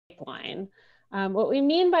pipeline. What we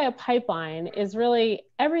mean by a pipeline is really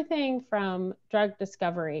everything from drug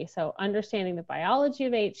discovery, so understanding the biology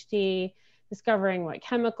of HD, discovering what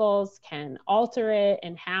chemicals can alter it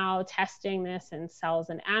and how, testing this in cells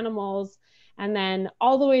and animals, and then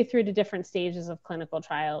all the way through to different stages of clinical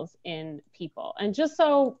trials in people. And just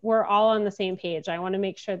so we're all on the same page, I want to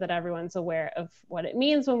make sure that everyone's aware of what it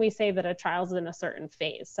means when we say that a trial's in a certain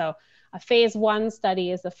phase. So a phase 1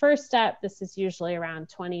 study is the first step. This is usually around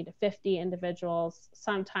 20 to 50 individuals,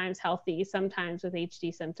 sometimes healthy, sometimes with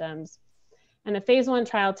HD symptoms. And a phase 1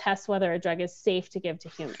 trial tests whether a drug is safe to give to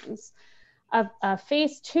humans. A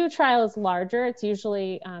phase 2 trial is larger. It's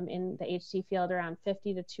usually in the HD field around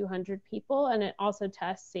 50 to 200 people, and it also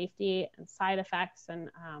tests safety and side effects and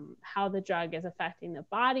how the drug is affecting the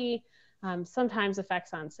body, sometimes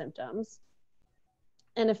effects on symptoms.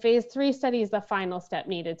 And a phase 3 study is the final step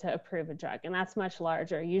needed to approve a drug, and that's much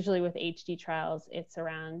larger. Usually with HD trials, it's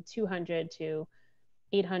around 200 to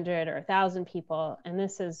 800 or 1,000 people. And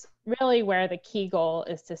this is really where the key goal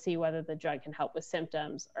is to see whether the drug can help with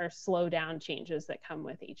symptoms or slow down changes that come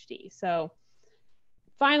with HD. So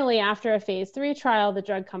finally, after a phase 3 trial, the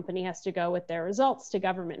drug company has to go with their results to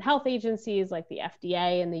government health agencies like the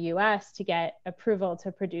FDA in the US to get approval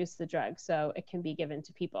to produce the drug so it can be given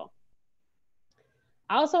to people.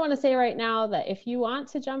 I also want to say right now that if you want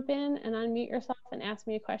to jump in and unmute yourself and ask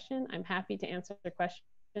me a question, I'm happy to answer the question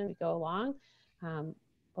as we go along.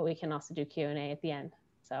 But we can also do Q&A at the end.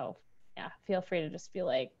 So yeah, feel free to just be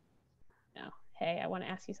like, you know, hey, I want to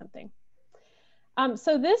ask you something.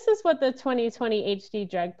 So this is what the 2020 HD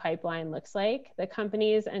drug pipeline looks like. The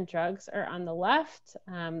companies and drugs are on the left.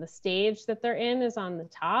 The stage that they're in is on the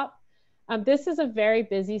top. This is a very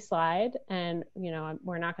busy slide, and you know,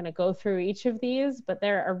 we're not going to go through each of these, but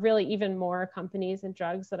there are really even more companies and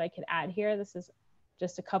drugs that I could add here. This is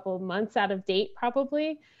just a couple of months out of date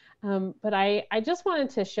probably. But I just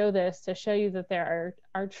wanted to show this to show you that there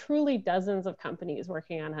are truly dozens of companies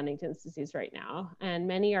working on Huntington's disease right now. And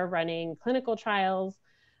many are running clinical trials,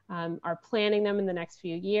 are planning them in the next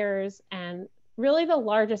few years. And really the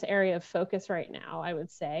largest area of focus right now, I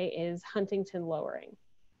would say, is Huntington lowering.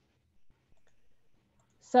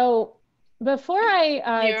 So before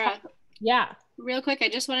yeah. Real quick, I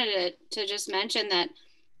just wanted to just mention that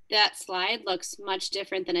slide looks much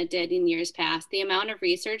different than it did in years past. The amount of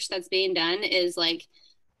research that's being done is like,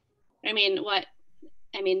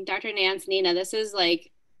 Dr. Nance, Nina, this is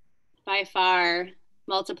like by far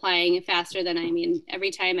multiplying faster than,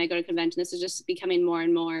 every time I go to convention, this is just becoming more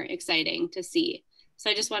and more exciting to see. So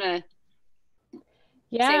I just want to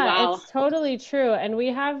say, wow. It's totally true. And we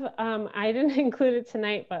have, I didn't include it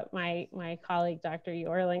tonight, but my colleague, Dr.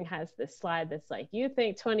 Yorling, has this slide that's like, you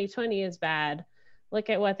think 2020 is bad. Look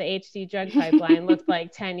at what the HD drug pipeline looked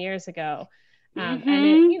like 10 years ago. And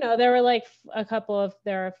it, you know, there were like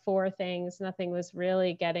there are 4 things. Nothing was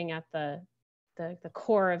really getting at the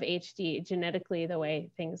core of HD genetically the way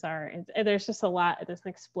things are. And there's just a lot, there's an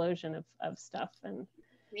explosion of stuff. And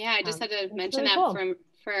yeah, I just had to mention really that cool.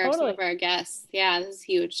 for some of our guests. Yeah, this is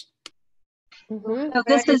huge. So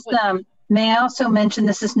this is, may I also mention,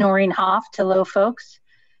 this is Noreen Hoff, hello folks,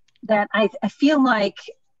 that I feel like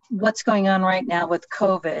what's going on right now with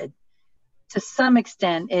COVID, to some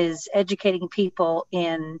extent, is educating people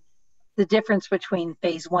in the difference between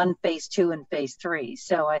phase 1, phase 2, and phase 3.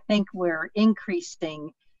 So I think we're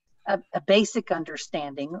increasing a basic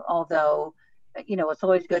understanding, although, you know, it's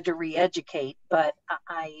always good to re-educate, but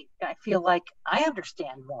I feel like I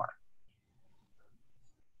understand more.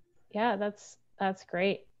 Yeah, that's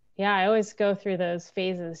great. Yeah, I always go through those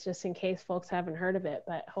phases just in case folks haven't heard of it,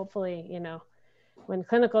 but hopefully, you know, when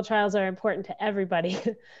clinical trials are important to everybody,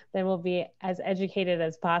 then we'll be as educated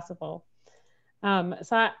as possible.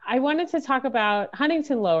 So I wanted to talk about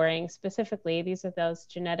Huntington lowering specifically. These are those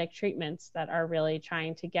genetic treatments that are really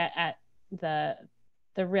trying to get at the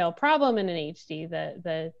real problem in an HD,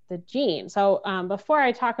 the gene. So before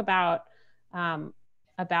I talk about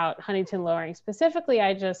Huntington lowering specifically,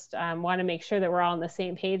 I just want to make sure that we're all on the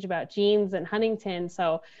same page about genes and Huntington.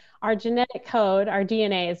 So our genetic code, our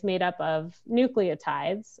DNA, is made up of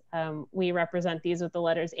nucleotides. We represent these with the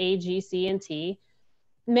letters A, G, C, and T.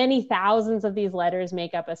 Many thousands of these letters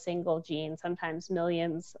make up a single gene, sometimes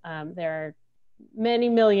millions. There are many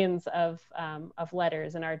millions of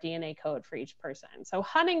letters in our DNA code for each person. So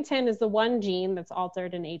Huntington is the one gene that's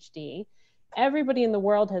altered in HD. Everybody in the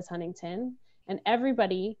world has Huntington, and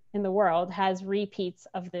everybody in the world has repeats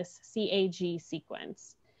of this CAG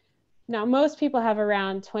sequence. Now, most people have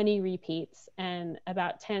around 20 repeats, and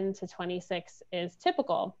about 10 to 26 is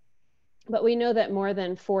typical. But we know that more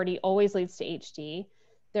than 40 always leads to HD.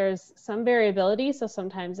 There's some variability, so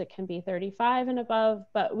sometimes it can be 35 and above,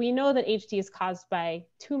 but we know that HD is caused by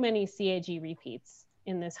too many CAG repeats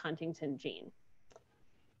in this Huntington gene.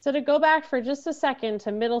 So to go back for just a second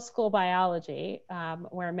to middle school biology,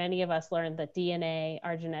 where many of us learned that DNA,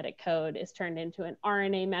 our genetic code, is turned into an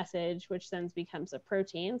RNA message, which then becomes a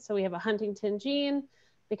protein. So we have a Huntington gene,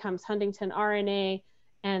 becomes Huntington RNA,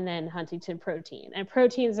 and then Huntington protein. And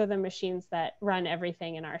proteins are the machines that run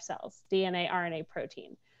everything in our cells, DNA, RNA,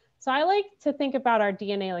 protein. So I like to think about our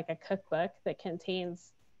DNA like a cookbook that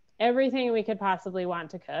contains everything we could possibly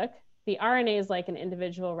want to cook. The RNA is like an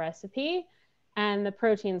individual recipe, and the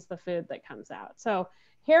protein's the food that comes out. So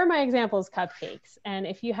here are my examples, cupcakes. And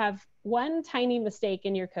if you have one tiny mistake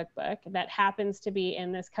in your cookbook that happens to be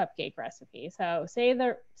in this cupcake recipe, so say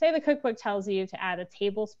the cookbook tells you to add a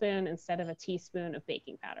tablespoon instead of a teaspoon of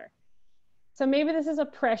baking powder. So maybe this is a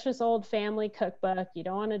precious old family cookbook. You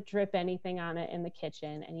don't want to drip anything on it in the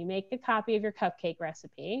kitchen, and you make a copy of your cupcake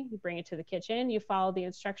recipe. You bring it to the kitchen, you follow the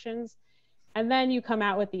instructions, and then you come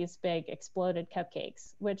out with these big exploded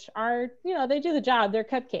cupcakes, which are, you know, they do the job. They're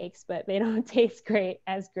cupcakes, but they don't taste great.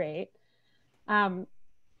 And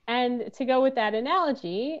to go with that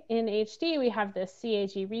analogy, in HD, we have this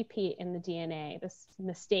CAG repeat in the DNA, this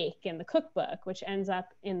mistake in the cookbook, which ends up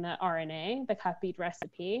in the RNA, the copied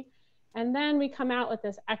recipe. And then we come out with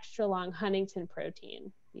this extra long Huntington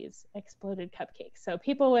protein, these exploded cupcakes. So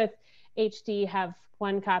people with HD have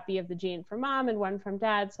one copy of the gene from mom and one from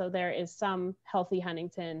dad. So there is some healthy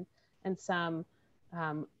Huntington and some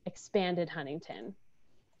expanded Huntington.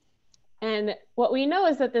 And what we know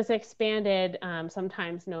is that this expanded,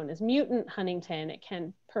 sometimes known as mutant Huntington, it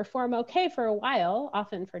can perform okay for a while,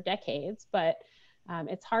 often for decades, but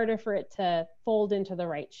it's harder for it to fold into the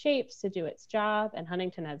right shapes to do its job. And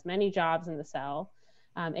Huntington has many jobs in the cell.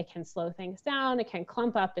 It can slow things down, it can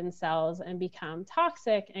clump up in cells and become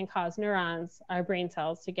toxic and cause neurons, our brain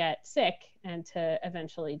cells, to get sick and to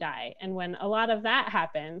eventually die. And when a lot of that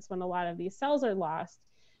happens, when a lot of these cells are lost,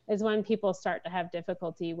 is when people start to have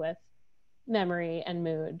difficulty with memory and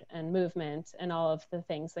mood and movement and all of the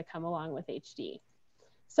things that come along with HD.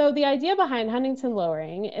 So the idea behind Huntington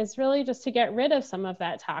lowering is really just to get rid of some of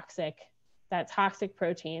that toxic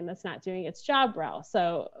protein that's not doing its job well.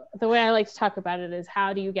 So the way I like to talk about it is,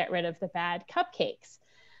 how do you get rid of the bad cupcakes?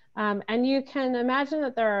 And you can imagine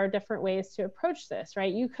that there are different ways to approach this,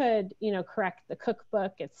 right? You could, correct the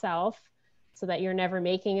cookbook itself so that you're never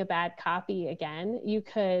making a bad copy again. You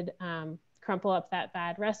could crumple up that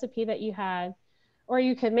bad recipe that you had, or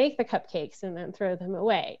you could make the cupcakes and then throw them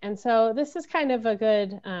away. And so this is kind of a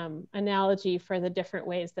good analogy for the different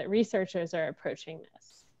ways that researchers are approaching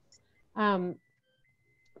this.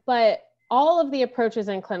 But all of the approaches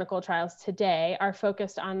in clinical trials today are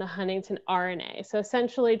focused on the Huntington RNA. So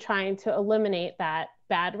essentially trying to eliminate that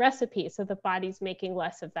bad recipe so the body's making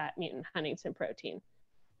less of that mutant Huntington protein,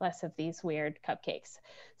 less of these weird cupcakes.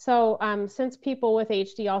 So since people with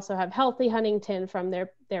HD also have healthy Huntington from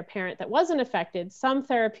their parent that wasn't affected, some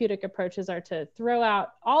therapeutic approaches are to throw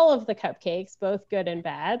out all of the cupcakes, both good and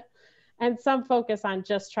bad, and some focus on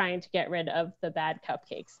just trying to get rid of the bad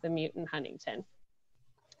cupcakes, the mutant Huntington.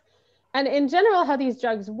 And in general, how these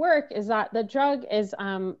drugs work is that the drug is,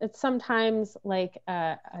 it's sometimes like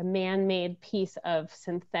a man-made piece of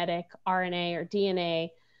synthetic RNA or DNA,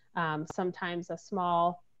 sometimes a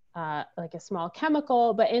small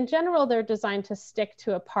chemical, but in general, they're designed to stick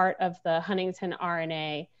to a part of the Huntington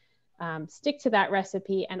RNA, stick to that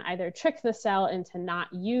recipe and either trick the cell into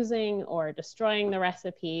not using or destroying the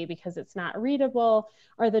recipe because it's not readable,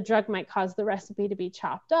 or the drug might cause the recipe to be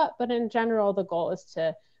chopped up. But in general, the goal is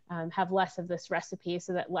to have less of this recipe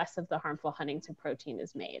so that less of the harmful Huntington protein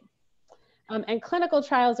is made. And clinical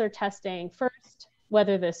trials are testing first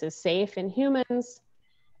whether this is safe in humans,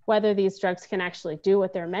 whether these drugs can actually do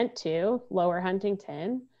what they're meant to, lower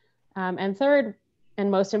Huntington, and third,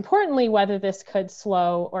 and most importantly, whether this could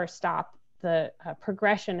slow or stop the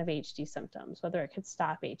progression of HD symptoms, whether it could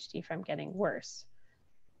stop HD from getting worse.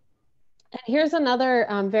 And here's another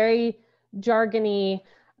very jargony,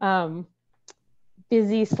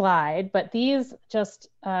 busy slide, but these just,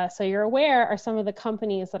 so you're aware, are some of the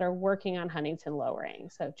companies that are working on Huntington lowering.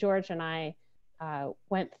 So George and I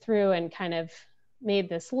went through and kind of made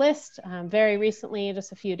this list very recently,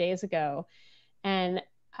 just a few days ago. And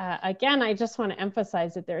again, I just want to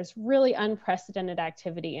emphasize that there's really unprecedented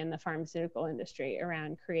activity in the pharmaceutical industry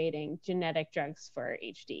around creating genetic drugs for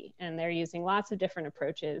HD. And they're using lots of different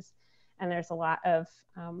approaches. And there's a lot of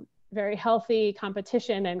very healthy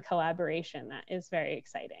competition and collaboration that is very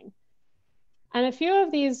exciting. And a few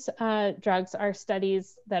of these drugs are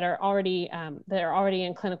studies that are already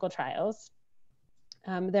in clinical trials.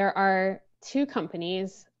 There are two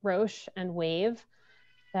companies, Roche and Wave,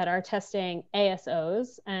 that are testing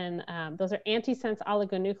ASOs, and those are antisense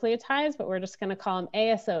oligonucleotides, but we're just going to call them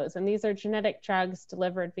ASOs. And these are genetic drugs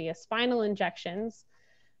delivered via spinal injections.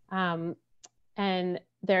 And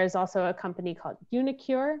there's also a company called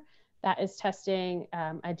uniQure that is testing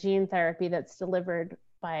a gene therapy that's delivered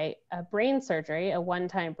by a brain surgery, a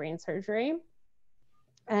one-time brain surgery.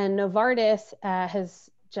 And Novartis has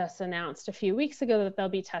just announced a few weeks ago that they'll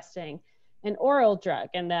be testing an oral drug,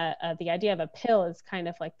 and the idea of a pill is kind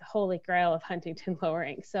of like the holy grail of Huntington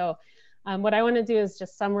lowering. So what I want to do is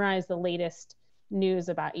just summarize the latest news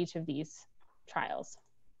about each of these trials.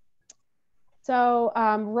 So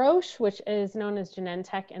Roche, which is known as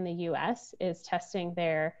Genentech in the US, is testing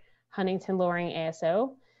their Huntington lowering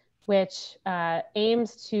ASO, which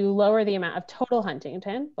aims to lower the amount of total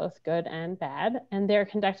Huntington, both good and bad. And they're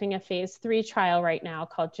conducting a phase 3 trial right now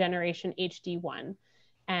called Generation HD1.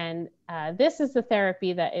 And this is the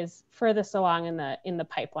therapy that is furthest along in the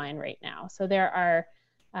pipeline right now. So there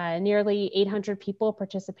are nearly 800 people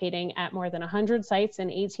participating at more than 100 sites in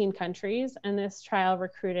 18 countries. And this trial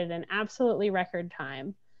recruited in absolutely record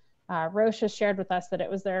time. Roche has shared with us that it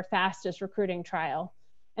was their fastest recruiting trial.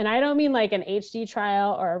 And I don't mean like an HD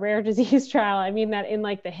trial or a rare disease trial. I mean that in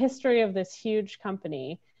like the history of this huge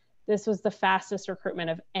company, this was the fastest recruitment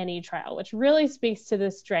of any trial, which really speaks to the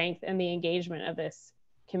strength and the engagement of this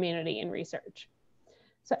community in research.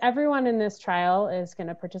 So everyone in this trial is going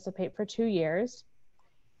to participate for 2 years.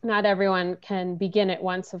 Not everyone can begin at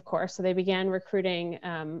once, of course. So they began recruiting,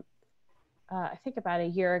 I think about a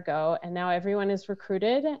year ago, and now everyone is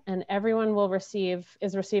recruited, and everyone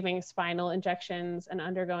is receiving spinal injections and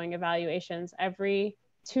undergoing evaluations every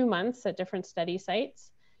 2 months at different study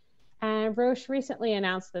sites. And Roche recently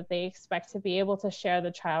announced that they expect to be able to share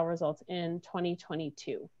the trial results in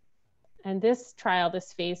 2022. And this trial,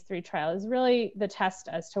 this phase 3 trial, is really the test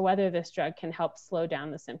as to whether this drug can help slow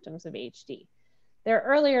down the symptoms of HD. Their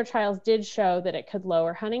earlier trials did show that it could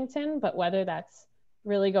lower Huntington, but whether that's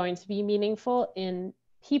really going to be meaningful in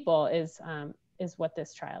people is what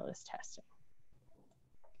this trial is testing.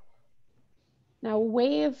 Now,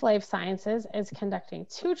 Wave Life Sciences is conducting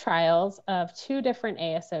 2 trials of 2 different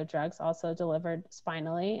ASO drugs, also delivered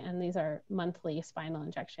spinally, and these are monthly spinal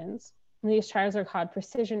injections. And these trials are called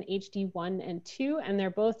Precision HD1 and 2, and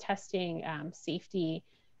they're both testing safety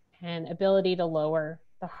and ability to lower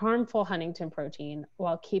the harmful Huntington protein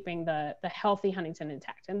while keeping the healthy Huntington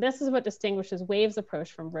intact. And this is what distinguishes Wave's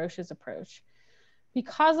approach from Roche's approach.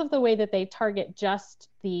 Because of the way that they target just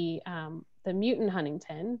the mutant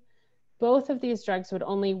Huntington, both of these drugs would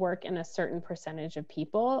only work in a certain percentage of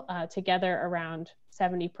people, together around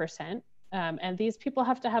 70%. And these people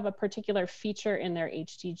have to have a particular feature in their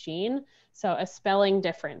HD gene. So a spelling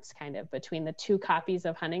difference kind of between the 2 copies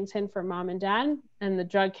of Huntington for mom and dad, and the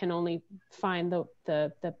drug can only find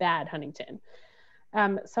the bad Huntington.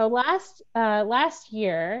 So last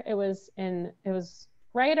year, it was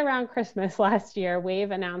right around Christmas last year,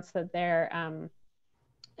 Wave announced that their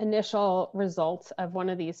initial results of one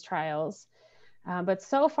of these trials. But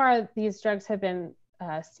so far, these drugs have been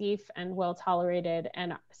safe and well tolerated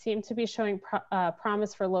and seem to be showing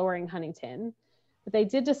promise for lowering Huntington. But they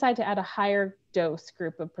did decide to add a higher dose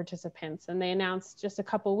group of participants, and they announced just a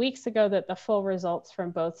couple weeks ago that the full results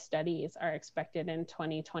from both studies are expected in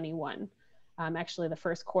 2021, actually the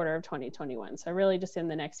first quarter of 2021, so really just in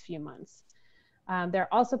the next few months.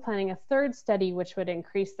 They're also planning a 3rd study, which would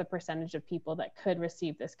increase the percentage of people that could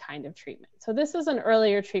receive this kind of treatment. So this is an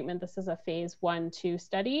earlier treatment. This is a phase 1-2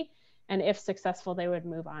 study. And if successful, they would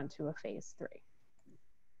move on to a phase 3.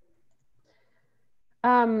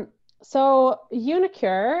 So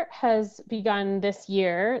uniQure has begun this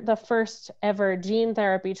year the first ever gene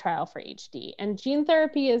therapy trial for HD. And gene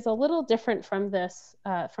therapy is a little different from these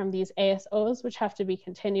ASOs, which have to be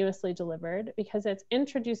continuously delivered, because it's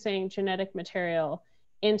introducing genetic material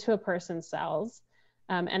into a person's cells.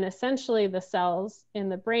 And essentially the cells in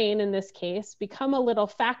the brain, in this case, become a little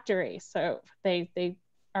factory. So they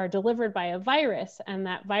are delivered by a virus, and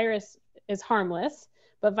that virus is harmless,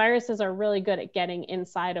 but viruses are really good at getting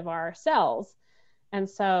inside of our cells. And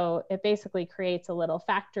so it basically creates a little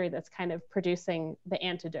factory that's kind of producing the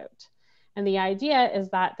antidote. And the idea is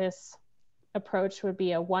that this approach would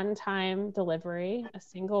be a one-time delivery, a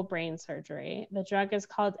single brain surgery. The drug is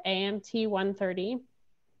called AMT-130.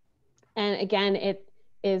 And again, it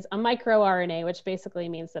is a microRNA, which basically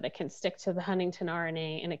means that it can stick to the Huntington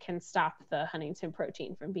RNA and it can stop the Huntington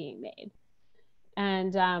protein from being made.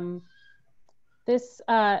 And this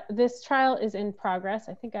trial is in progress.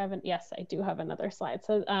 I think yes, I do have another slide.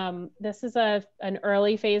 So this is an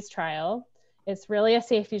early phase trial. It's really a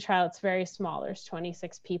safety trial. It's very small. There's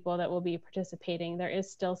 26 people that will be participating. There is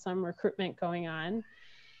still some recruitment going on.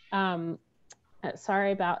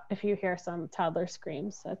 Sorry about if you hear some toddler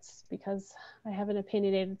screams. That's because I have an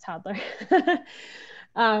opinionated toddler.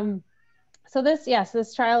 So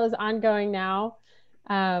this trial is ongoing now.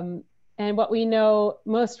 And what we know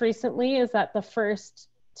most recently is that the first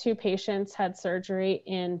 2 patients had surgery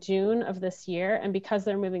in June of this year. And because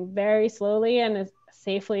they're moving very slowly and as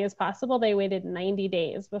safely as possible, they waited 90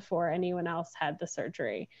 days before anyone else had the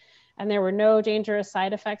surgery. And there were no dangerous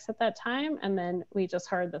side effects at that time. And then we just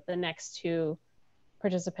heard that the next 2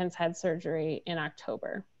 participants had surgery in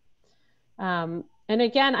October. And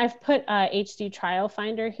again, I've put HD Trial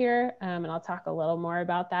Finder here, and I'll talk a little more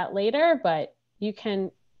about that later, but you can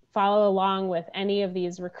follow along with any of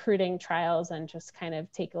these recruiting trials and just kind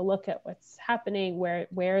of take a look at what's happening,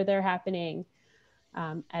 where they're happening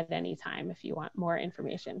at any time if you want more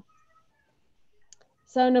information.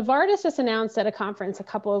 So Novartis just announced at a conference a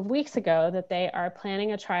couple of weeks ago that they are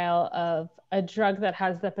planning a trial of a drug that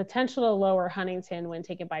has the potential to lower Huntington when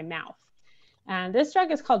taken by mouth. And this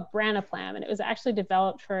drug is called branaplam, and it was actually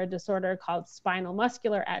developed for a disorder called spinal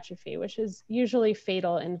muscular atrophy, which is usually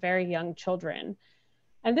fatal in very young children.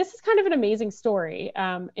 And this is kind of an amazing story.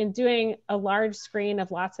 In doing a large screen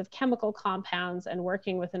of lots of chemical compounds and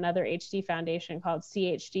working with another HD foundation called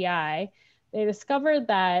CHDI, they discovered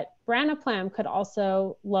that branaplam could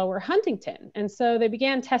also lower Huntington. And so they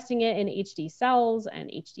began testing it in HD cells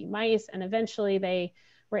and HD mice, and eventually they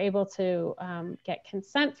were able to get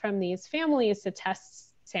consent from these families to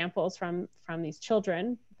test samples from these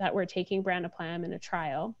children that were taking branaplam in a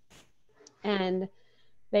trial. And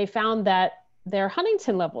they found that their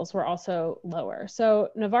Huntington levels were also lower. So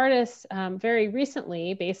Novartis very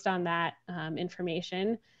recently, based on that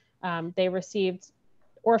information, they received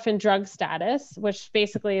orphan drug status, which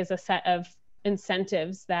basically is a set of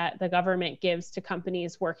incentives that the government gives to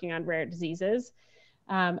companies working on rare diseases.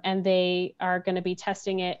 And they are going to be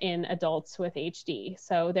testing it in adults with HD.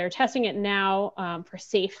 So they're testing it now for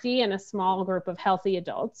safety in a small group of healthy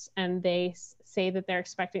adults. And they say that they're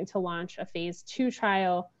expecting to launch a phase 2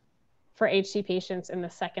 trial for HD patients in the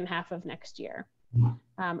second half of next year.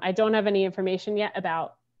 I don't have any information yet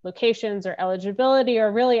about locations or eligibility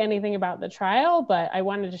or really anything about the trial, but I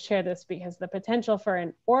wanted to share this because the potential for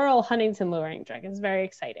an oral Huntington lowering drug is very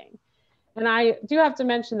exciting. And I do have to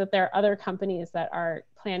mention that there are other companies that are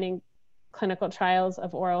planning clinical trials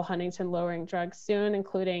of oral Huntington lowering drugs soon,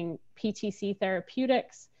 including PTC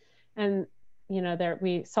Therapeutics. And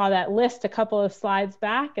we saw that list a couple of slides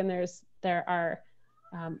back, and there are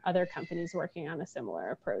other companies working on a similar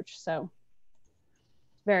approach. So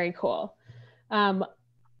very cool.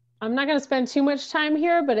 I'm not going to spend too much time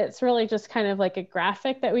here, but it's really just kind of like a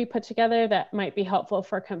graphic that we put together that might be helpful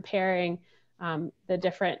for comparing the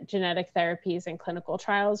different genetic therapies and clinical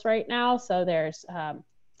trials right now. So there's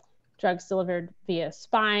drugs delivered via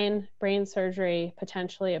spine, brain surgery,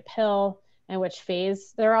 potentially a pill, and which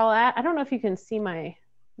phase they're all at. I don't know if you can see my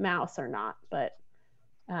mouse or not, but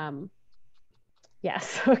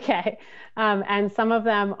yes, okay. And some of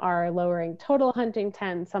them are lowering total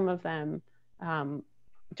Huntington, some of them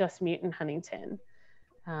just mutant Huntington.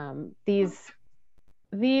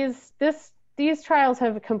 These trials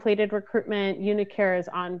have completed recruitment. Unicare is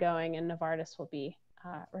ongoing, and Novartis will be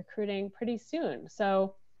recruiting pretty soon.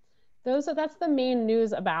 So that's the main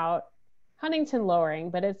news about Huntington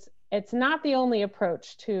lowering, but it's not the only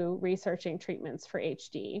approach to researching treatments for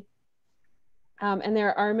HD. And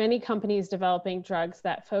there are many companies developing drugs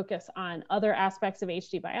that focus on other aspects of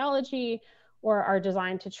HD biology or are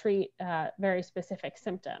designed to treat very specific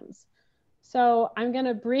symptoms. So I'm going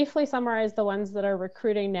to briefly summarize the ones that are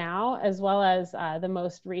recruiting now, as well as the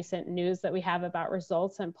most recent news that we have about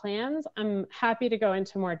results and plans. I'm happy to go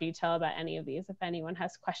into more detail about any of these if anyone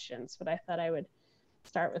has questions, but I thought I would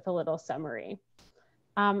start with a little summary.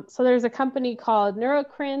 So there's a company called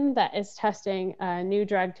Neurocrine that is testing a new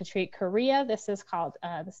drug to treat chorea. This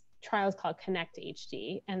trial is called Connect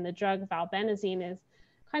HD, and the drug valbenazine is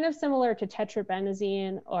kind of similar to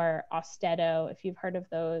tetrabenazine or Austedo, if you've heard of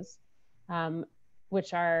those,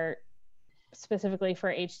 which are specifically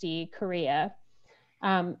for HD chorea.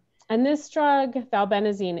 And this drug,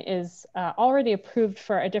 valbenazine, is already approved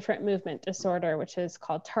for a different movement disorder, which is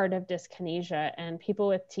called tardive dyskinesia. And people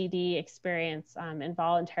with TD experience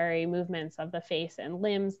involuntary movements of the face and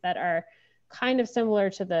limbs that are kind of similar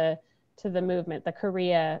to the movement, the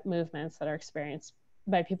chorea movements that are experienced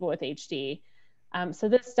by people with HD. So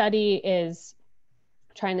this study is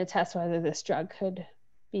trying to test whether this drug could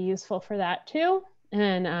be useful for that too.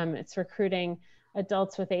 And it's recruiting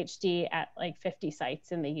adults with HD at like 50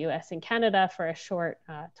 sites in the US and Canada for a short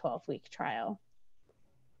 12-week trial.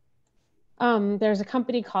 There's a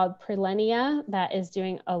company called Prelenia that is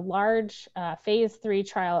doing a large phase 3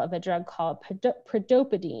 trial of a drug called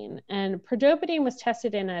predopidine. And predopidine was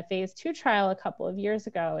tested in a phase 2 trial a couple of years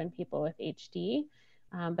ago in people with HD,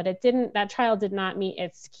 but that trial did not meet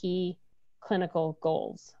its key clinical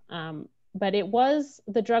goals. But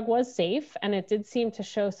the drug was safe, and it did seem to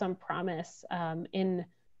show some promise in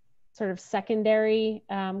sort of secondary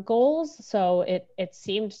goals. So it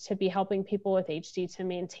seemed to be helping people with HD to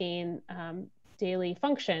maintain daily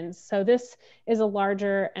functions. So this is a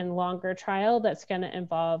larger and longer trial that's going to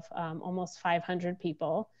involve almost 500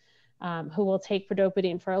 people who will take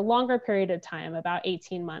predopidine for a longer period of time, about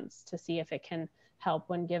 18 months, to see if it can help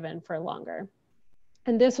when given for longer.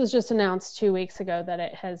 And this was just announced 2 weeks ago that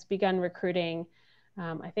it has begun recruiting.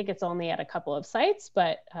 I think it's only at a couple of sites,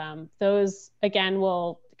 but those, again,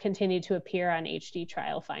 will continue to appear on HD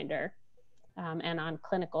Trial Finder and on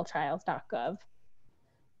clinicaltrials.gov.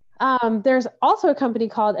 There's also a company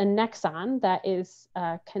called Annexon that is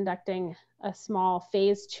conducting a small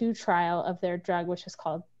phase 2 trial of their drug, which is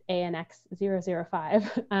called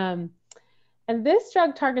ANX005. And this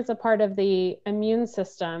drug targets a part of the immune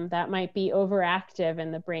system that might be overactive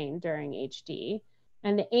in the brain during HD.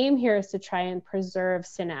 And the aim here is to try and preserve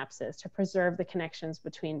synapses, to preserve the connections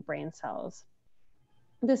between brain cells.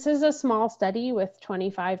 This is a small study with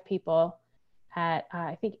 25 people at,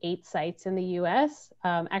 I think, 8 sites in the US.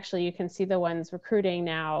 Actually, you can see the ones recruiting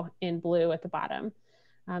now in blue at the bottom.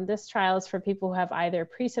 This trial is for people who have either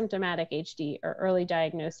pre-symptomatic HD or early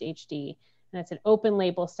diagnosed HD. And it's an open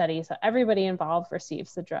label study, so everybody involved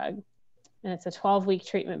receives the drug. And it's a 12-week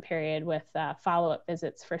treatment period with follow-up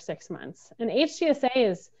visits for 6 months. And HDSA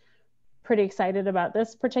is pretty excited about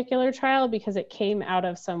this particular trial because it came out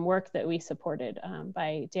of some work that we supported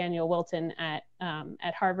by Daniel Wilton at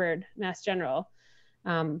Harvard Mass General.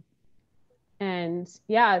 And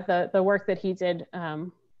yeah, the work that he did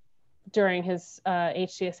during his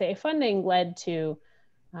HDSA funding led to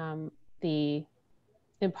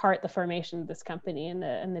in part the formation of this company in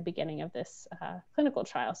the beginning of this clinical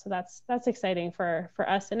trial. So that's exciting for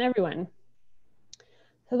us and everyone.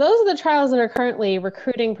 So those are the trials that are currently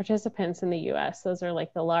recruiting participants in the US. Those are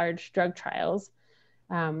like the large drug trials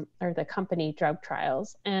or the company drug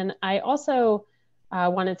trials. And I also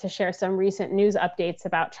wanted to share some recent news updates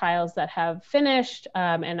about trials that have finished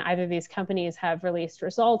and either these companies have released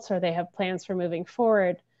results or they have plans for moving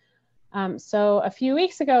forward. So a few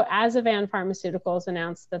weeks ago, Azavan Pharmaceuticals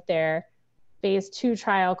announced that their phase 2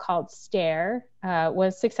 trial called STARE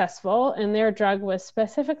was successful, and their drug was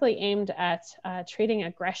specifically aimed at treating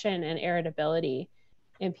aggression and irritability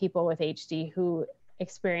in people with HD who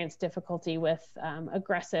experience difficulty with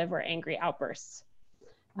aggressive or angry outbursts.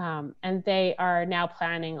 And they are now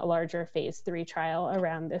planning a larger phase 3 trial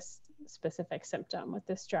around this specific symptom with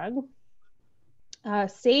this drug.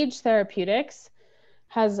 Sage Therapeutics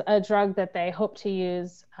has a drug that they hope to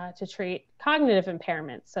use to treat cognitive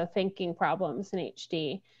impairments, so thinking problems in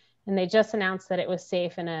HD. And they just announced that it was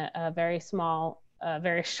safe in a very small,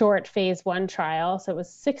 very short phase 1 trial. So it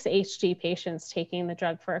was 6 HD patients taking the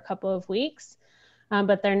drug for a couple of weeks,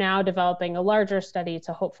 but they're now developing a larger study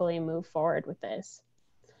to hopefully move forward with this.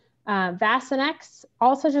 Vasinex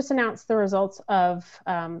also just announced the results of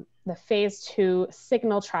the phase 2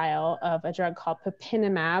 signal trial of a drug called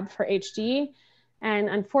papinimab for HD. And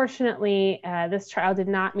unfortunately, this trial did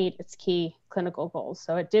not meet its key clinical goals.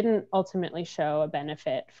 So it didn't ultimately show a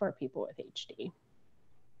benefit for people with HD.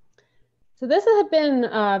 So this has been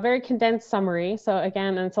a very condensed summary. So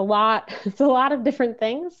again, it's a lot of different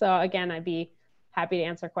things. So again, I'd be happy to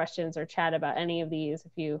answer questions or chat about any of these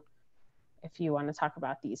if you want to talk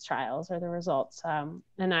about these trials or the results.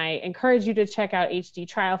 And I encourage you to check out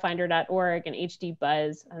hdtrialfinder.org and HD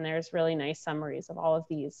Buzz, and there's really nice summaries of all of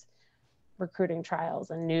these recruiting trials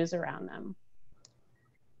and news around them.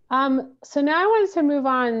 So now I wanted to move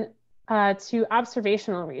on to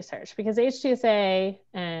observational research, because HDSA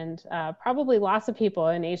and probably lots of people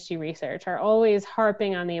in HD research are always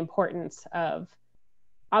harping on the importance of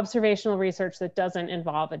observational research that doesn't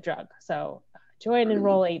involve a drug. So join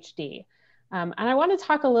Enroll HD. And I want to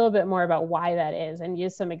talk a little bit more about why that is and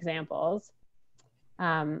use some examples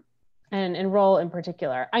and Enroll in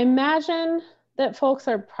particular. I imagine that folks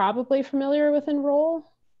are probably familiar with Enroll.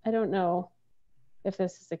 I don't know if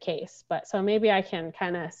this is the case, but so maybe I can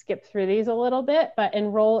kind of skip through these a little bit. But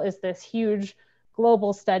Enroll is this huge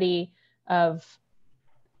global study of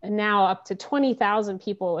now up to 20,000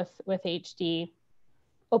 people with HD,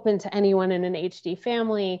 open to anyone in an HD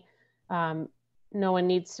family. no one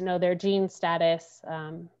needs to know their gene status,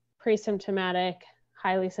 pre-symptomatic,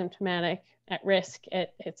 highly symptomatic, at risk.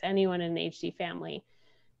 It's anyone in an HD family.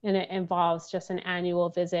 And it involves just an annual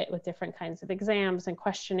visit with different kinds of exams and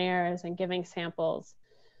questionnaires and giving samples.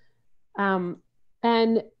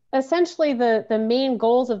 And essentially the main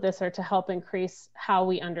goals of this are to help increase how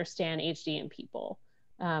we understand HD in people.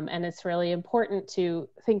 And it's really important to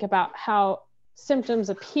think about how symptoms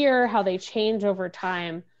appear, how they change over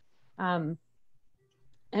time,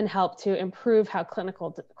 and help to improve how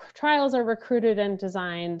clinical trials are recruited and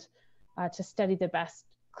designed to study the best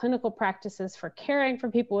clinical practices for caring for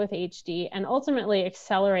people with HD, and ultimately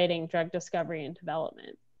accelerating drug discovery and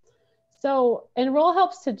development. So Enroll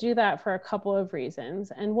helps to do that for a couple of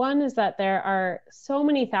reasons. And one is that there are so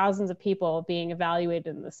many thousands of people being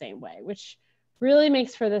evaluated in the same way, which really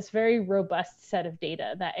makes for this very robust set of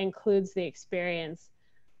data that includes the experience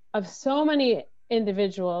of so many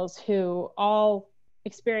individuals who all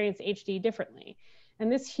experience HD differently.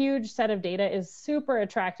 And this huge set of data is super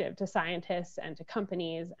attractive to scientists and to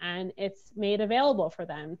companies, and it's made available for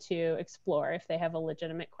them to explore if they have a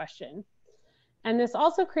legitimate question. And this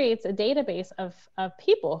also creates a database of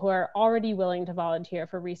people who are already willing to volunteer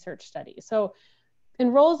for research studies. So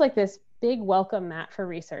Enroll is like this big welcome mat for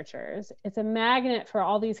researchers. It's a magnet for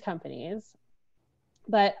all these companies.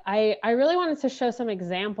 But I really wanted to show some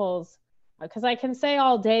examples, because I can say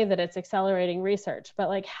all day that it's accelerating research, but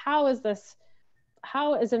like, how is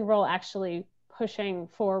Enroll actually pushing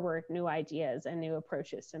forward new ideas and new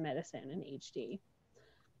approaches to medicine in HD?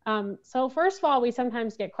 So first of all, we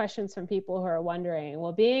sometimes get questions from people who are wondering,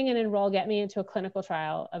 will being an Enroll get me into a clinical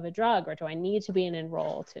trial of a drug, or do I need to be an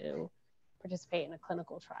Enroll to participate in a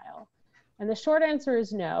clinical trial? And the short answer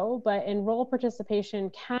is no, but Enroll participation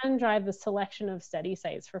can drive the selection of study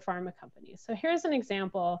sites for pharma companies. So here's an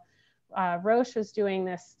example. Roche was doing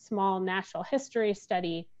this small natural history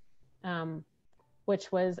study,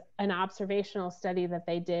 which was an observational study that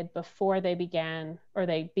they did before they began, or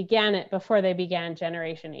they began it before they began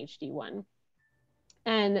Generation HD1.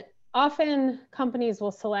 And often companies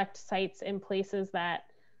will select sites in places that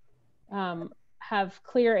have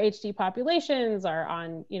clear HD populations, or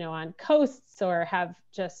on, on coasts, or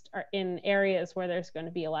are in areas where there's going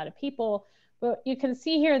to be a lot of people. But you can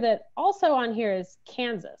see here that also on here is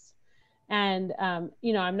Kansas. And, I'm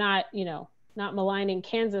not maligning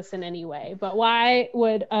Kansas in any way, but why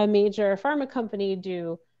would a major pharma company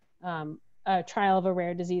do a trial of a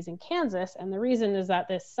rare disease in Kansas? And the reason is that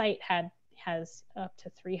this site has up to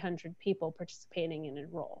 300 people participating in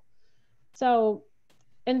Enroll. So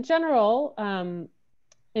in general,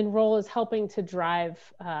 Enroll is helping to drive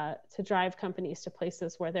companies to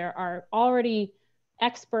places where there are already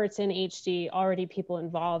experts in HD, already people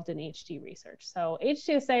involved in HD research. So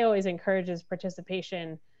HDSA always encourages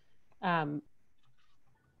participation,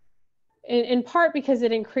 in part because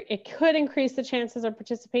it could increase the chances of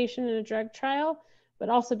participation in a drug trial, but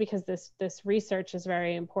also because this research is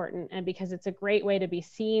very important, and because it's a great way to be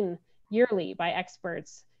seen yearly by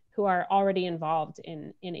experts who are already involved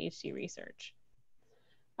in HD research.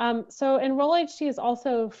 So Enroll HD is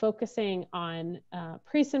also focusing on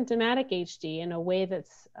pre-symptomatic HD in a way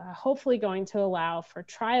that's hopefully going to allow for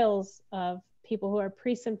trials of people who are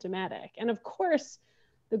pre-symptomatic. And of course,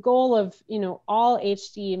 the goal of all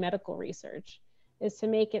HD medical research is to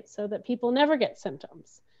make it so that people never get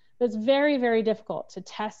symptoms. But it's very, very difficult to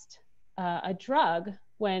test a drug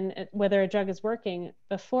whether a drug is working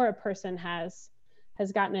before a person has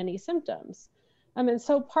gotten any symptoms. And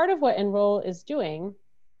so part of what Enroll is doing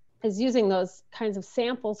is using those kinds of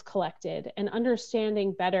samples collected and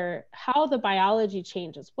understanding better how the biology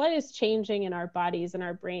changes, what is changing in our bodies, in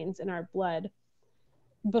our brains, in our blood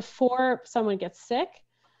before someone gets sick.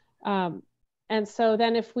 And so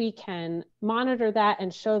then if we can monitor that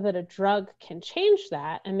and show that a drug can change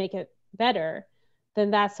that and make it better,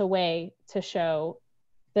 then that's a way to show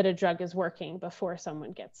that a drug is working before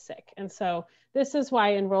someone gets sick. And so this is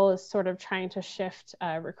why Enroll is sort of trying to shift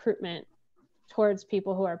recruitment towards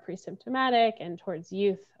people who are pre-symptomatic and towards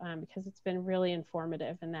youth, because it's been really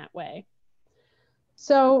informative in that way.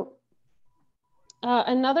 So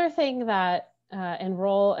another thing that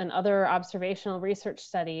Enroll and other observational research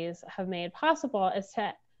studies have made possible is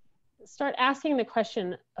to start asking the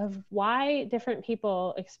question of why different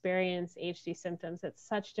people experience HD symptoms at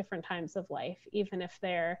such different times of life, even if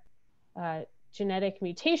their genetic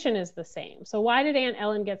mutation is the same. So why did Aunt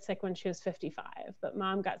Ellen get sick when she was 55, but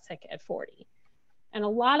mom got sick at 40? And a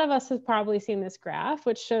lot of us have probably seen this graph,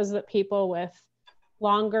 which shows that people with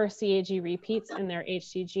longer CAG repeats in their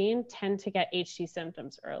HD gene tend to get HD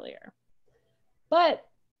symptoms earlier. But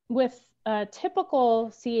with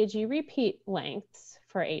typical CAG repeat lengths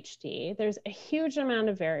for HD, there's a huge amount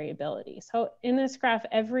of variability. So in this graph,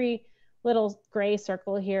 every little gray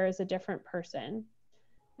circle here is a different person.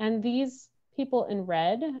 And these people in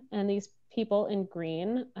red and these people in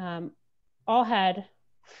green all had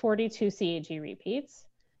 42 CAG repeats.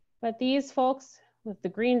 But these folks with the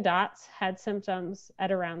green dots had symptoms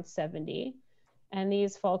at around 70. And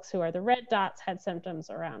these folks who are the red dots had symptoms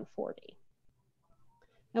around 40.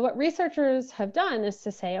 And what researchers have done is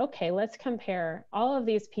to say, okay, let's compare all of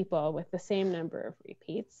these people with the same number of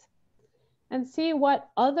repeats and see what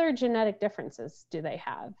other genetic differences do they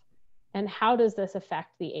have and how does this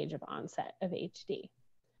affect the age of onset of HD.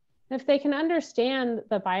 And if they can understand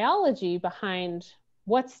the biology behind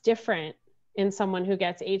what's different in someone who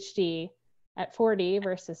gets HD at 40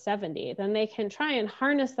 versus 70, then they can try and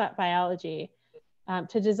harness that biology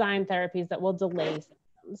to design therapies that will delay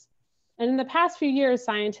symptoms. And in the past few years,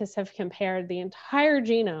 scientists have compared the entire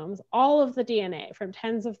genomes, all of the DNA from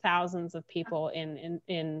tens of thousands of people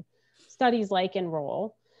in studies like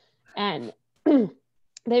Enroll. And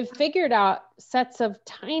they've figured out sets of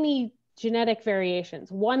tiny genetic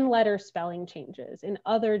variations, one-letter spelling changes in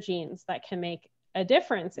other genes that can make a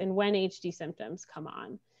difference in when HD symptoms come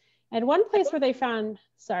on. And one place where they found,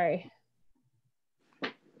 sorry,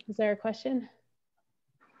 is there a question?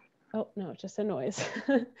 Oh, no, just a noise.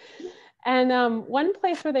 And one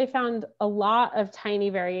place where they found a lot of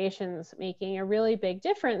tiny variations making a really big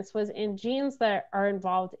difference was in genes that are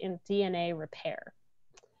involved in DNA repair.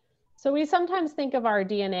 So we sometimes think of our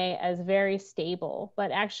DNA as very stable,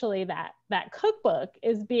 but actually that cookbook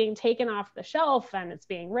is being taken off the shelf and it's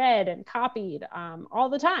being read and copied all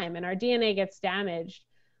the time. And our DNA gets damaged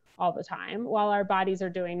all the time while our bodies are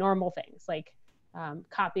doing normal things like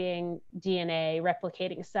copying DNA,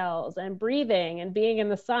 replicating cells, and breathing and being in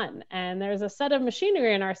the sun. And there's a set of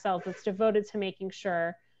machinery in our cells that's devoted to making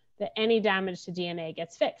sure that any damage to DNA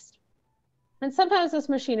gets fixed. And sometimes this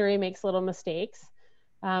machinery makes little mistakes,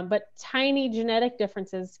 but tiny genetic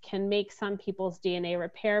differences can make some people's DNA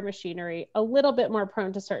repair machinery a little bit more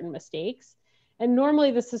prone to certain mistakes. And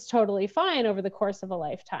normally this is totally fine over the course of a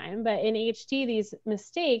lifetime, but in HD, these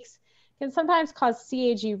mistakes can sometimes cause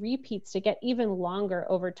CAG repeats to get even longer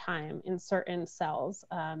over time in certain cells,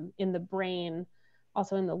 in the brain,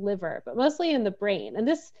 also in the liver, but mostly in the brain. And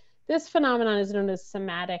this phenomenon is known as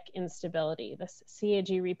somatic instability, this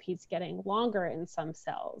CAG repeats getting longer in some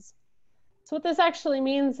cells. So what this actually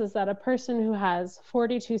means is that a person who has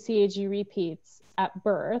 42 CAG repeats at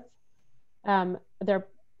birth, we're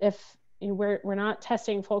not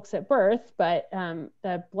testing folks at birth, but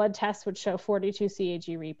the blood test would show 42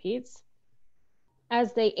 CAG repeats.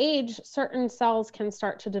 As they age, certain cells can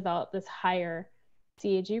start to develop this higher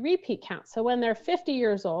CAG repeat count. So when they're 50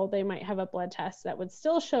 years old, they might have a blood test that would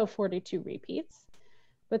still show 42 repeats,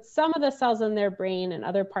 but some of the cells in their brain and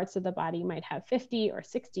other parts of the body might have 50 or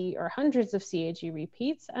 60 or hundreds of CAG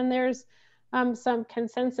repeats. And there's some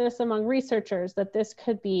consensus among researchers that this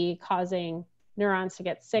could be causing neurons to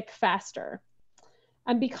get sick faster.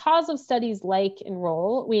 And because of studies like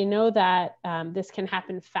Enroll, we know that this can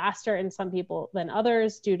happen faster in some people than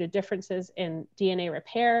others due to differences in DNA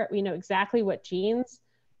repair. We know exactly what genes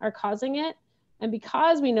are causing it. And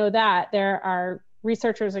because we know that, there are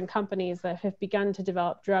researchers and companies that have begun to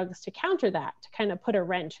develop drugs to counter that, to kind of put a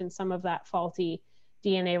wrench in some of that faulty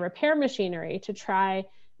DNA repair machinery to try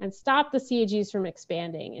and stop the CAGs from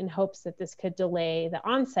expanding in hopes that this could delay the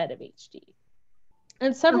onset of HD.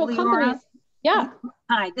 And several companies, yeah.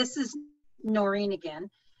 Hi, this is Noreen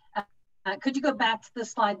again. Could you go back to the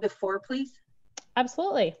slide before, please?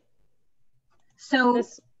 Absolutely. So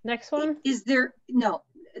this next one? Is there, no,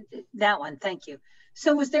 that one, thank you.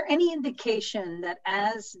 So is there any indication that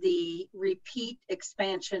as the repeat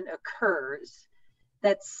expansion occurs,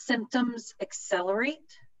 that symptoms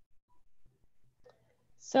accelerate?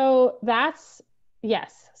 So that's,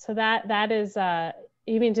 yes. So that is,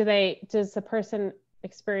 you mean, does the person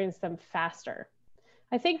experience them faster?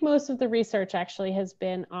 I think most of the research actually has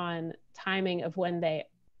been on timing of when they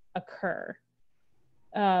occur.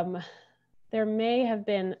 There may have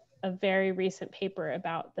been a very recent paper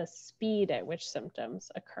about the speed at which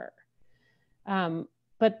symptoms occur.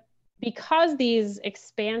 But because these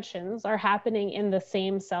expansions are happening in the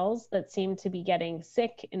same cells that seem to be getting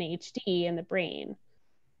sick in HD in the brain,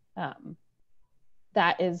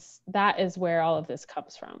 that is where all of this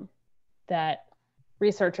comes from. That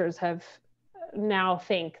researchers have now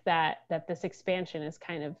think that this expansion is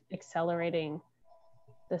kind of accelerating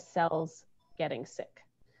the cells getting sick.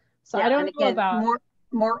 So yeah, I don't know about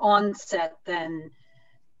more onset than,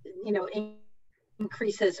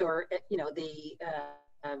 increases or, the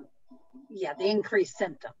the increased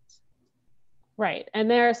symptoms. Right.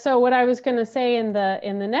 And so what I was going to say in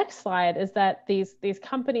the next slide is that these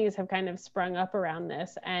companies have kind of sprung up around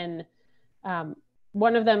this, and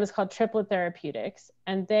one of them is called Triplet Therapeutics,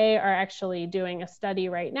 and they are actually doing a study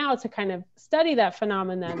right now to kind of study that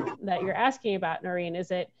phenomenon that you're asking about, Noreen. Is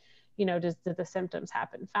it, do the symptoms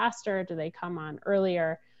happen faster? Do they come on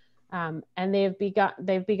earlier? And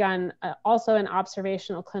they've begun also an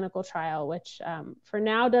observational clinical trial, which for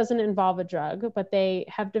now doesn't involve a drug, but they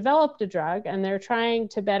have developed a drug, and they're trying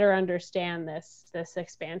to better understand this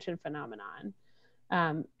expansion phenomenon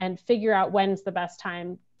and figure out when's the best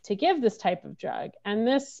time to give this type of drug. And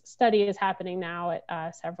this study is happening now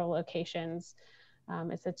at several locations.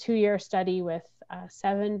 It's a 2-year study with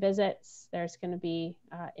 7 visits. There's going to be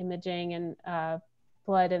imaging and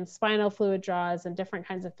blood and spinal fluid draws and different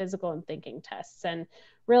kinds of physical and thinking tests. And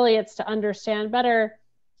really it's to understand better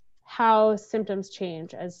how symptoms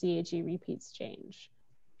change as CAG repeats change.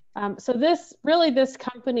 So this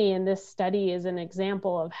company in this study is an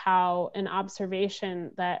example of how an observation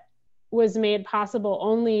that was made possible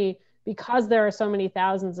only because there are so many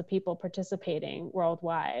thousands of people participating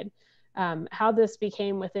worldwide, how this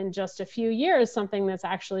became within just a few years something that's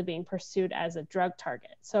actually being pursued as a drug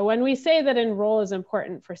target. So when we say that enroll is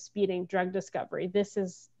important for speeding drug discovery, this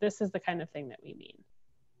is the kind of thing that we mean.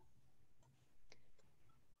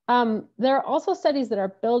 There are also studies that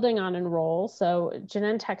are building on enroll. So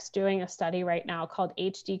Genentech's doing a study right now called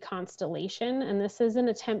HD Constellation, and this is an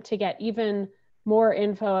attempt to get even more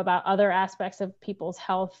info about other aspects of people's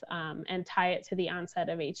health and tie it to the onset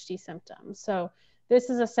of HD symptoms. So this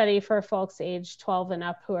is a study for folks age 12 and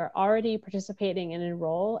up who are already participating in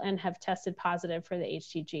enroll and have tested positive for the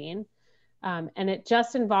HD gene. And it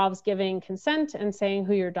just involves giving consent and saying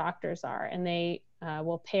who your doctors are, and they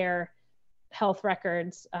will pair health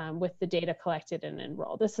records with the data collected in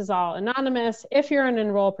enroll. This is all anonymous. If you're an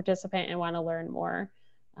enroll participant and want to learn more,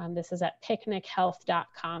 this is at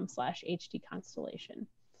picnichealth.com/HD Constellation.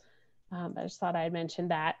 I just thought I'd mention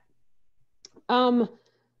that.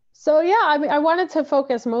 So yeah, I wanted to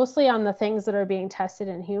focus mostly on the things that are being tested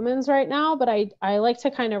in humans right now, but I like to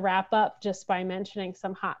kind of wrap up just by mentioning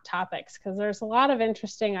some hot topics, because there's a lot of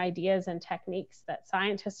interesting ideas and techniques that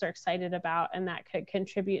scientists are excited about and that could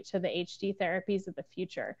contribute to the HD therapies of the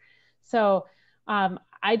future. So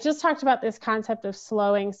I just talked about this concept of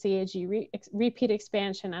slowing CAG repeat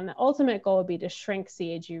expansion, and the ultimate goal would be to shrink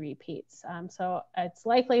CAG repeats. So it's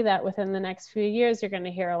likely that within the next few years, you're going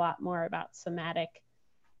to hear a lot more about somatic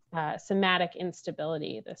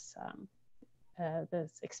instability, this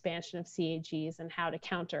expansion of CAGs and how to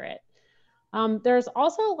counter it. There's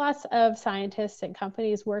also lots of scientists and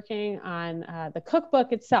companies working on the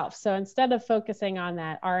cookbook itself. So instead of focusing on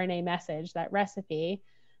that RNA message, that recipe,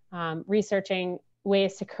 researching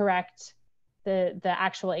ways to correct the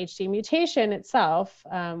actual HD mutation itself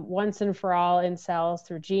once and for all in cells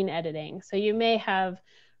through gene editing. So you may have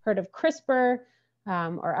heard of CRISPR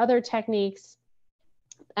or other techniques.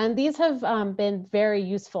 And these have been very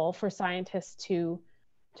useful for scientists to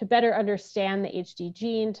better understand the HD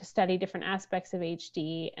gene, to study different aspects of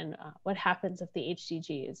HD and what happens if the HD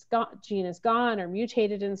gene is gone or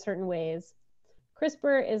mutated in certain ways.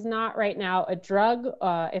 CRISPR is not right now a drug,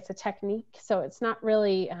 it's a technique, so it's not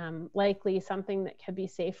really likely something that can be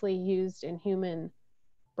safely used in human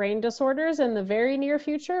brain disorders in the very near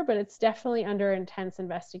future, but it's definitely under intense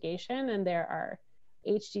investigation, and there are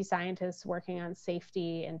HD scientists working on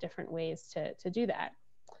safety and different ways to do that.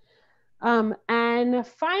 And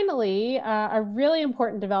finally, a really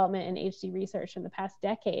important development in HD research in the past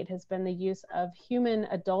decade has been the use of human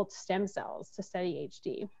adult stem cells to study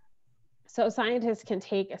HD. So scientists can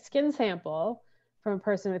take a skin sample from a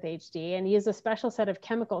person with HD and use a special set of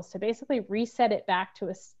chemicals to basically reset it back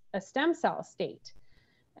to a stem cell state.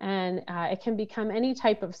 And it can become any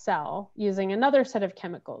type of cell using another set of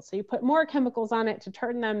chemicals. So you put more chemicals on it to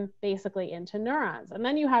turn them basically into neurons. And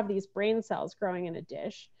then you have these brain cells growing in a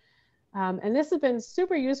dish. And this has been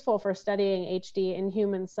super useful for studying HD in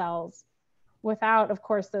human cells without, of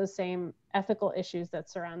course, those same ethical issues that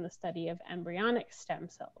surround the study of embryonic stem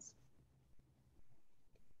cells.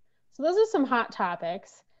 So those are some hot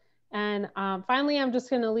topics. And finally, I'm just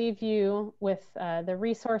going to leave you with the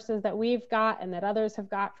resources that we've got and that others have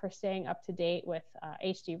got for staying up to date with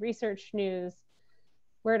HD research news,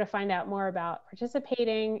 where to find out more about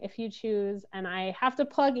participating if you choose. And I have to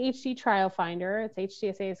plug HD Trial Finder. It's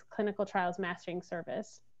HDSA's clinical trials mastering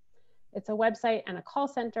service. It's a website and a call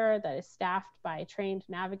center that is staffed by trained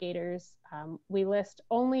navigators. We list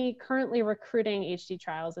only currently recruiting HD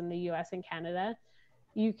trials in the US and Canada.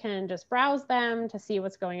 You can just browse them to see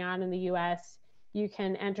what's going on in the US. you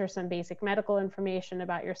can enter some basic medical information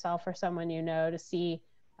about yourself or someone you know to see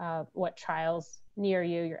what trials near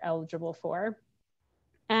you you're eligible for.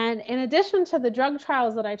 And in addition to the drug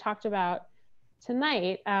trials that I talked about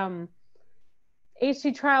tonight,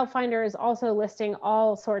 HD Trial Finder is also listing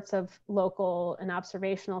all sorts of local and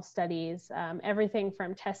observational studies, everything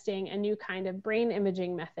from testing a new kind of brain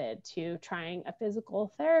imaging method to trying a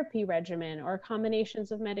physical therapy regimen or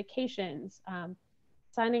combinations of medications,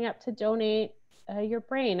 signing up to donate your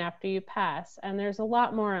brain after you pass. And there's a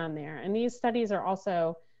lot more on there. And these studies are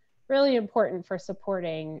also really important for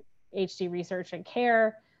supporting HD research and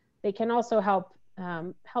care. They can also help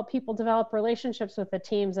people develop relationships with the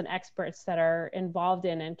teams and experts that are involved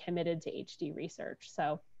in and committed to HD research.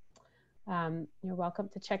 So you're welcome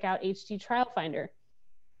to check out HD Trial Finder.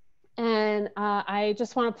 And I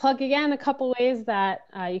just want to plug again a couple ways that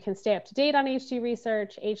you can stay up to date on HD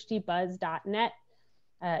research. hdbuzz.net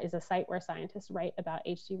is a site where scientists write about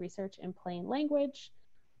HD research in plain language.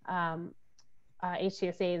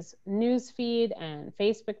 HDSA's newsfeed and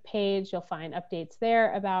Facebook page, you'll find updates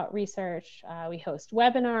there about research. We host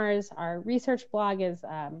webinars. Our research blog is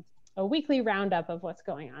a weekly roundup of what's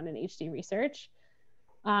going on in HD research.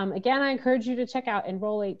 Again, I encourage you to check out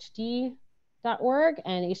enrollhd.org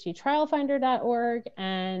and hdtrialfinder.org.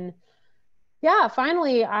 And yeah,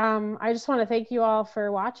 finally, I just want to thank you all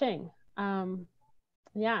for watching.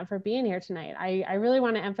 For being here tonight. I really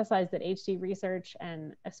want to emphasize that HD research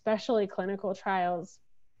and especially clinical trials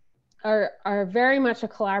are very much a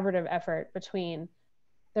collaborative effort between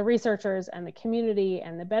the researchers and the community,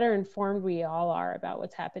 and the better informed we all are about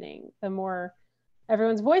what's happening, the more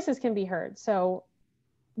everyone's voices can be heard. So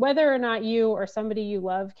whether or not you or somebody you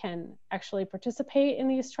love can actually participate in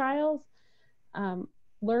these trials,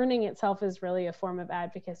 learning itself is really a form of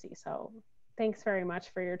advocacy. So thanks very much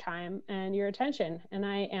for your time and your attention. And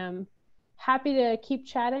I am happy to keep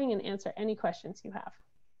chatting and answer any questions you have.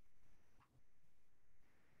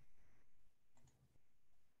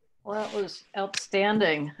 Well, that was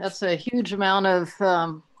outstanding. That's a huge amount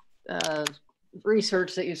of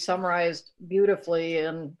research that you summarized beautifully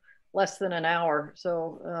in less than an hour.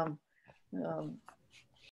 So